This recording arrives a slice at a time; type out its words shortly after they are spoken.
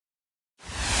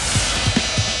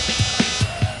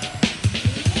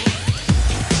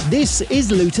This is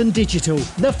Luton Digital,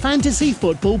 the fantasy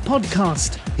football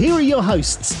podcast. Here are your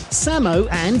hosts, Samo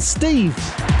and Steve.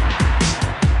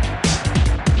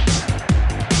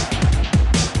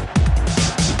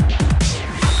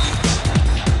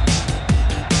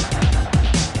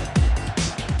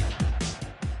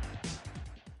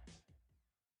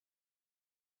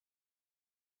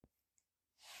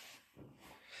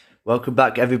 Welcome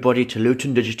back, everybody, to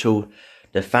Luton Digital,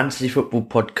 the fantasy football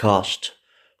podcast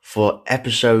for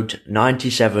episode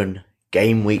 97,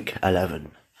 game week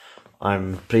 11.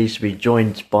 I'm pleased to be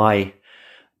joined by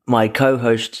my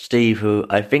co-host Steve, who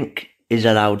I think is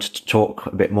allowed to talk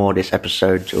a bit more this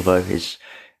episode, although his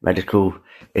medical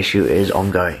issue is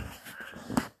ongoing.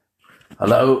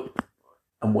 Hello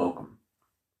and welcome.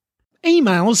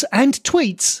 Emails and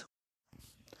tweets.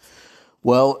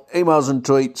 Well, emails and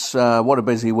tweets, what a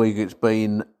busy week it's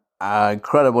been.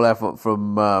 Incredible effort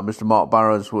from Mr. Mark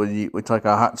Barrows. We take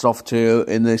our hats off to you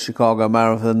in the Chicago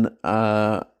Marathon.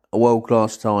 A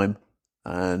world-class time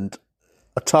and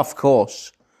a tough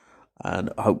course.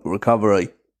 And I hope recovery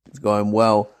is going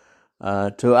well.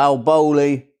 To Al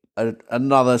Bowley,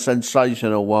 another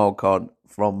sensational wildcard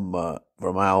from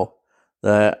Al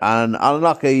there. And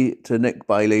unlucky to Nick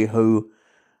Bailey, who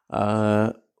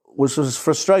was as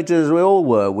frustrated as we all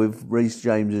were with Reece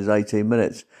James's 18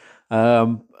 minutes.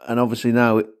 And obviously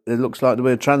now it looks like there'll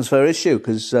be a transfer issue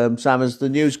because, Sam, has the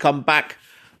news come back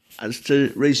as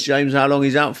to Reece James, how long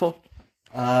he's out for?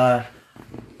 I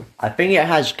think it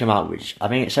has come out, which I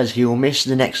think it says he will miss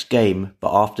the next game,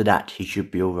 but after that he should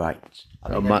be all right.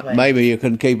 Maybe you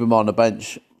can keep him on the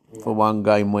bench for one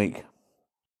game week.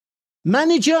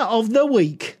 Manager of the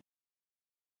week.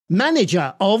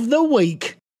 Manager of the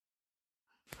week.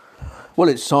 Well,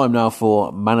 it's time now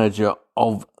for Manager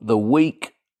of the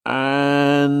Week,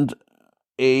 and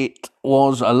it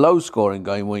was a low-scoring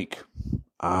game week,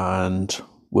 and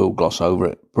we'll gloss over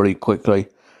it pretty quickly.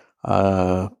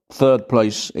 Third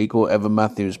place equal Evan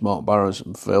Matthews, Mark Barrows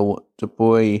and Phil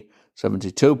Dupuy,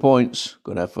 72 points,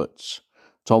 good efforts.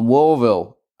 Tom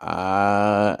Warville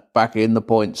back in the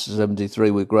points,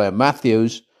 73 with Graham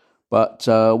Matthews, but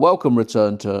welcome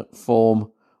return to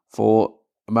form for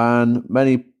a man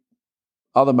many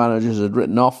other managers had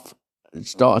written off. It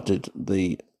started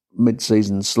the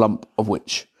mid-season slump of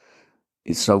which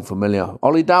is so familiar.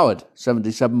 Ollie Doward,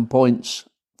 77 points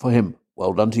for him.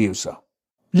 Well done to you, sir.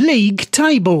 League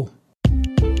table.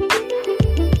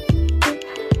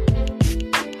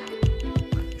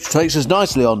 Which takes us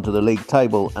nicely onto the league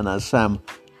table, and as Sam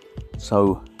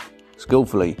so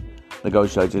skillfully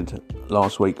negotiated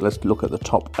last week, let's look at the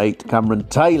top 8. Cameron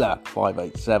Taylor,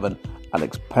 587.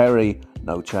 Alex Perry,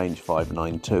 no change,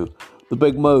 592. The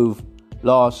big move,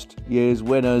 last year's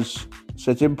winners,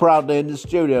 sitting proudly in the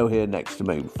studio here next to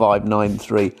me,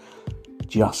 593.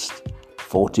 Just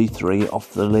 43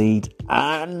 off the lead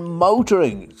and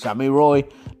motoring. Sammy Roy,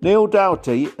 Neil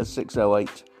Doughty has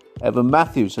 608. Evan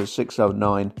Matthews has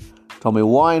 609. Tommy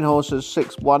Winehorse has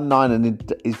 619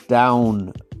 and is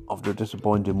down after a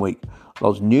disappointing week.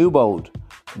 Los Newbold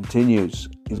continues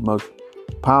his most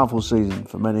powerful season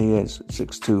for many years at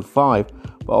 625,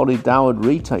 but Ollie Doward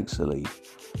retakes the lead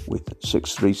with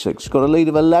 636. Got a lead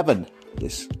of 11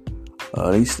 this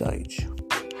early stage.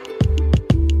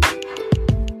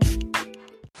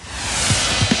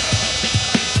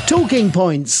 Talking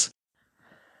points.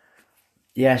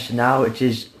 Yes, now it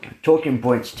is talking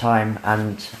points time,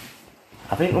 and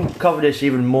I think we'll cover this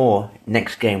even more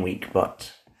next game week,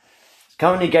 but it's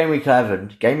currently game week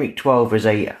 11. Game week 12 is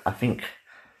I think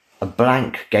a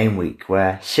blank game week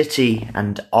where City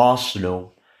and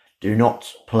Arsenal do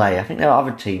not play. I think there are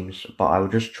other teams, but I will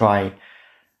just try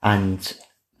and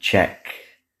check.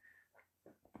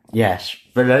 Yes,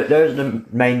 but those are the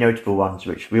main notable ones,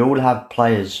 which we all have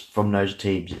players from those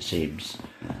teams, it seems.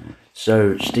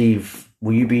 So, Steve,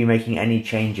 will you be making any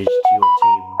changes to your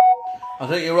team? I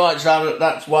think you're right, Sam.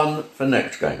 That's one for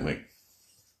next game week.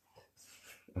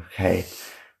 Okay,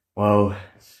 well,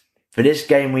 for this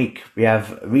game week, we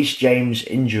have Reece James'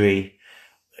 injury.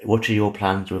 What are your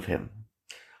plans with him?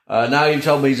 Now you've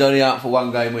told me he's only out for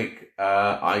one game week.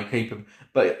 I keep him.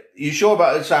 But you sure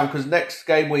about that, Sam? Because next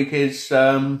game week is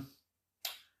a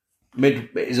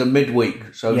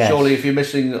midweek. So yes. Surely if you're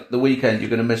missing the weekend, you're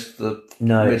going to miss the midweek.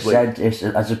 No, it's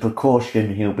as a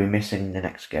precaution, he'll be missing the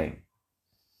next game.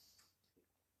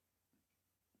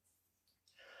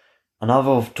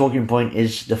 Another talking point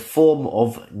is the form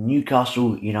of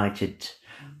Newcastle United.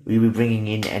 Will you be bringing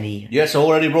in any... Yes, I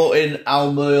already brought in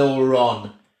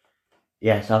Almiron.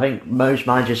 Yes, I think most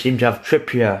managers seem to have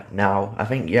Trippier now. I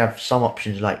think you have some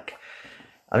options like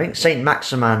I think Saint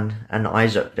Maximan and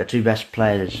Isaac, the two best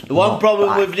players. The one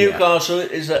problem with Newcastle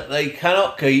is that they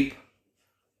cannot keep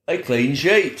a clean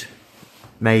sheet.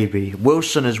 Maybe.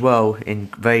 Wilson as well, in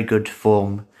very good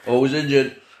form. Always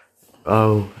injured.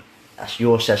 Oh, that's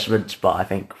your assessment, but I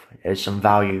think there's some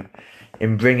value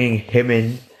in bringing him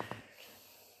in.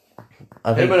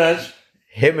 Jimenez.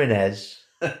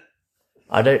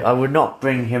 I would not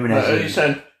bring Jimenez in. What you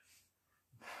said?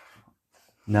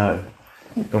 No.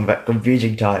 Come back,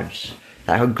 confusing times.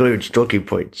 That concludes talking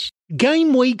points.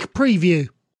 Game week preview.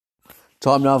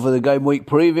 Time now for the game week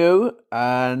preview,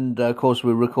 and of course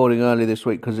we're recording early this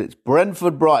week because it's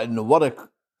Brentford-Brighton. What a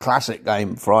classic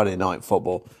game, Friday night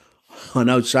football. I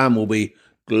know Sam will be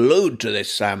glued to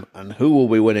this, Sam, and who will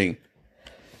be winning?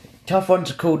 Tough one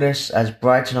to call this, as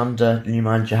Brighton under the new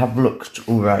manager have looked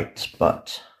alright,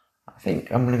 but I think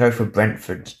I'm going to go for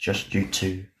Brentford just due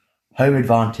to home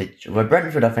advantage. Well,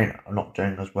 Brentford I think are not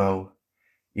doing as well.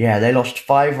 Yeah, they lost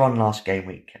 5-1 last game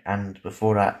week, and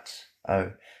before that,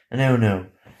 0-0.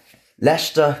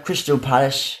 Leicester, Crystal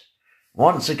Palace.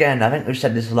 Once again, I think we've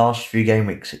said this the last few game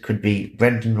weeks, it could be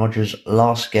Brendan Rodgers'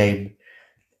 last game.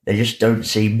 They just don't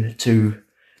seem to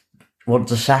want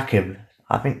to sack him.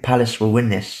 I think Palace will win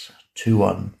this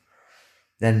 2-1.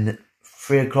 Then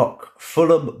 3 o'clock,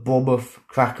 Fulham, Bournemouth,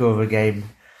 cracker of a game.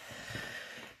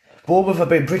 Bournemouth have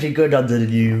been pretty good under the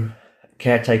new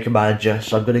caretaker manager,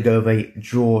 so I'm going to go with a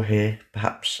draw here,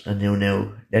 perhaps a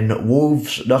 0-0. Then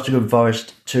Wolves, Nottingham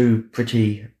Forest, two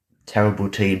pretty terrible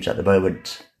teams at the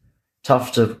moment.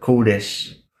 Tough to call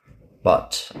this,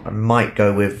 but I might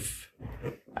go with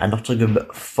a Nottingham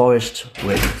Forest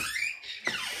win.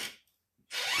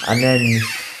 And then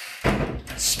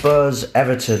Spurs,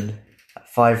 Everton at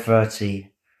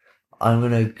 5:30. I'm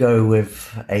going to go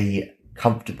with a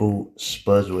comfortable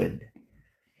Spurs win.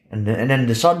 And then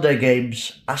the Sunday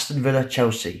games, Aston Villa,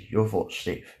 Chelsea. Your thoughts,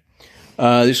 Steve?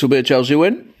 This will be a Chelsea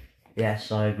win.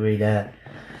 Yes, I agree there.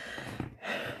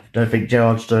 Don't think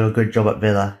Gerrard's doing a good job at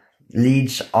Villa.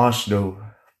 Leeds, Arsenal.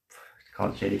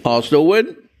 Can't see anything. Arsenal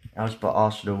win. I was but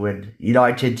Arsenal win.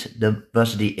 United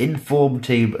versus the informed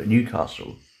team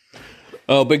Newcastle.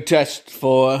 Oh, big test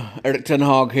for Erik ten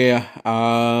Hag here.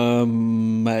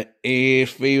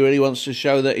 If he really wants to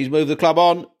show that he's moved the club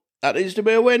on, that needs to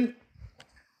be a win.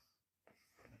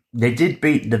 They did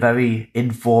beat the very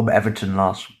informed Everton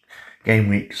last game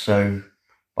week, but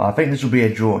I think this will be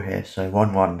a draw here, so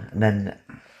 1-1. And then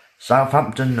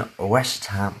Southampton, West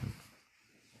Ham.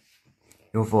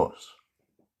 Your thoughts?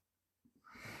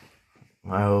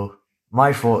 Well,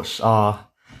 my thoughts are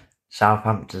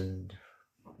Southampton.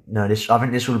 No, I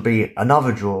think this will be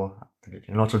another draw.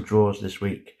 A lot of draws this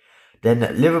week. Then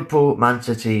Liverpool, Man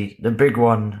City, the big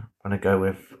one. I'm going to go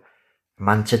with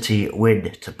Man City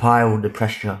win to pile the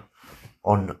pressure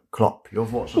on Klopp. Your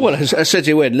thoughts? Well, a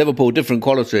City win. Liverpool, different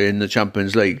quality in the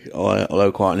Champions League,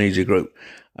 although quite an easy group.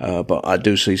 But I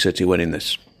do see City winning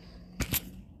this.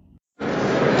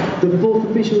 The fourth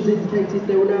officials indicated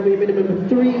there will now be a minimum of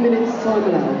 3 minutes time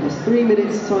allowed. There's 3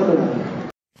 minutes time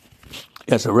allowed.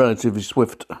 Yes, a relatively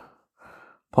swift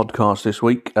podcast this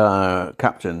week.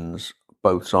 Captains,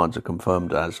 both sides are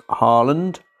confirmed as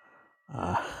Haaland.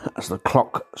 As the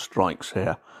clock strikes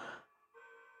here.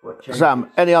 Sam,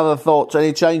 any other thoughts,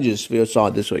 any changes for your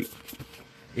side this week?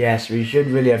 Yes, we should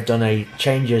really have done a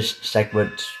changes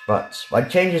segment, but my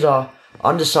changes are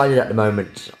undecided at the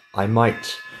moment. I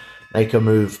might make a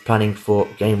move planning for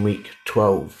game week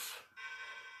 12.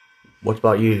 What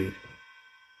about you?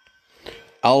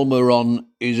 Almiron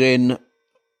is in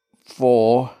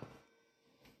for...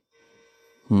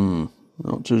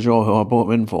 Not too sure who I brought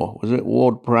him in for. Was it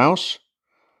Ward-Prowse?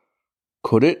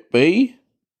 Could it be?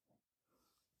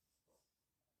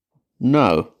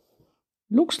 No.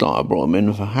 Looks like I brought him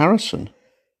in for Harrison.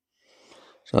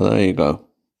 So there you go.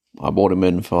 I brought him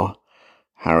in for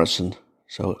Harrison.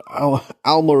 So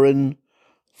Almiron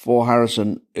for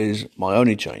Harrison is my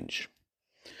only change.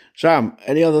 Sam,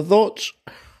 any other thoughts?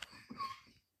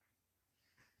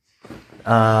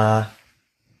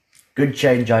 Good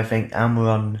change, I think.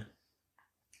 Almiron,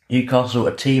 Newcastle,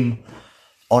 a team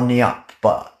on the up,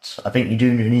 but I think you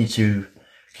do need to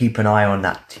keep an eye on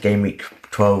that game week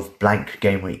 12 blank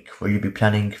game week. Will you be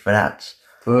planning for that?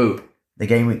 For who? The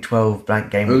game week 12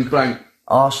 blank game Who's week. blank?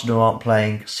 Arsenal aren't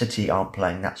playing, City aren't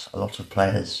playing. That's a lot of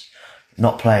players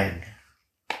not playing.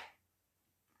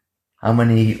 How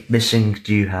many missing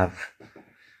do you have?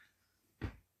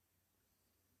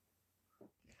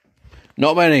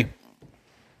 Not many.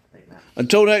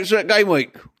 Until next game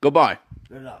week. Goodbye.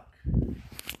 Good luck.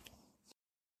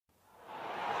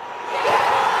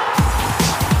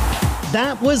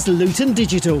 That was Luton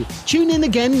Digital. Tune in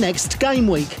again next game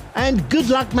week. And good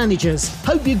luck, managers.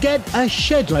 Hope you get a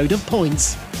shed load of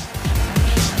points.